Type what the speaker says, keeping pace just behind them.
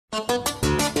We're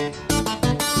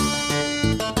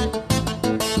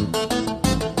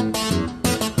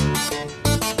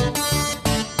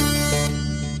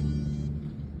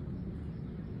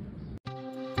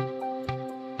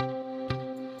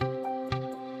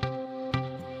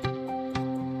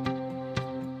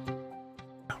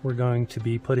going to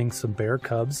be putting some bear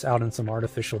cubs out in some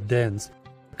artificial dens.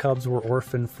 Cubs were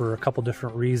orphaned for a couple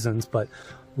different reasons, but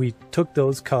we took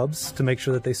those cubs to make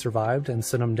sure that they survived and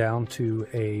sent them down to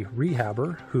a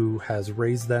rehabber who has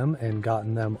raised them and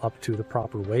gotten them up to the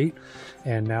proper weight.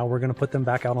 And now we're going to put them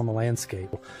back out on the landscape.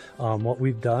 What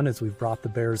we've done is we've brought the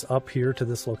bears up here to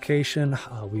this location.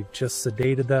 We've just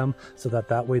sedated them so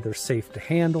that way they're safe to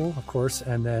handle, of course,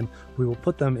 and then we will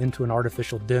put them into an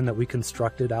artificial den that we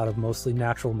constructed out of mostly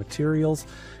natural materials,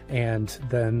 and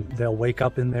then they'll wake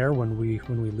up in there when we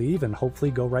leave and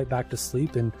hopefully go right back to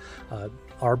sleep. And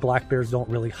our black bears don't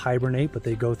really hibernate, but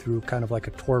they go through kind of like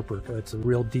a torpor. It's a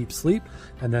real deep sleep,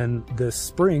 and then this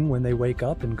spring when they wake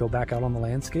up and go back out on the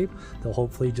landscape, they'll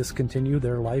hopefully just continue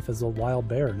their life as a wild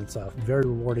bear, and it's a very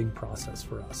rewarding process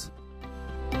for us.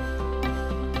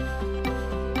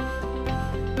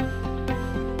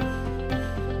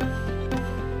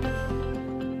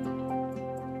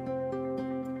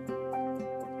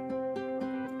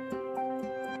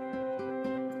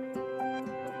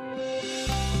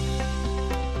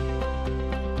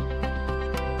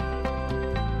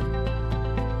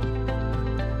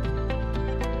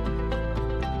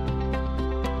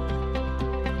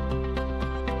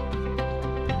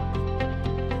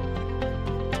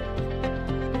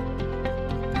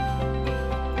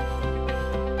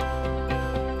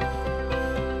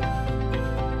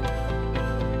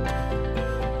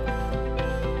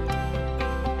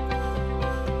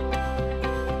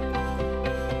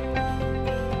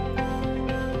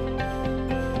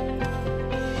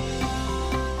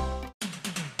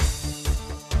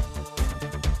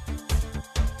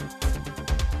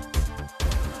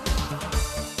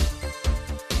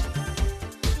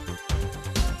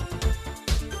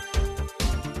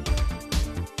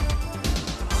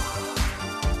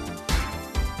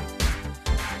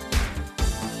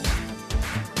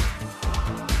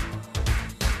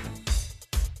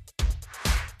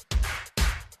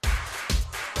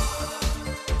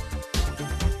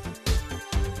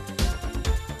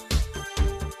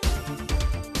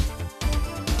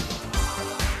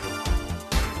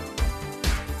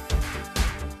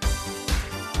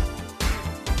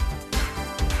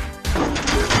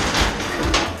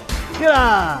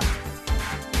 Yeah!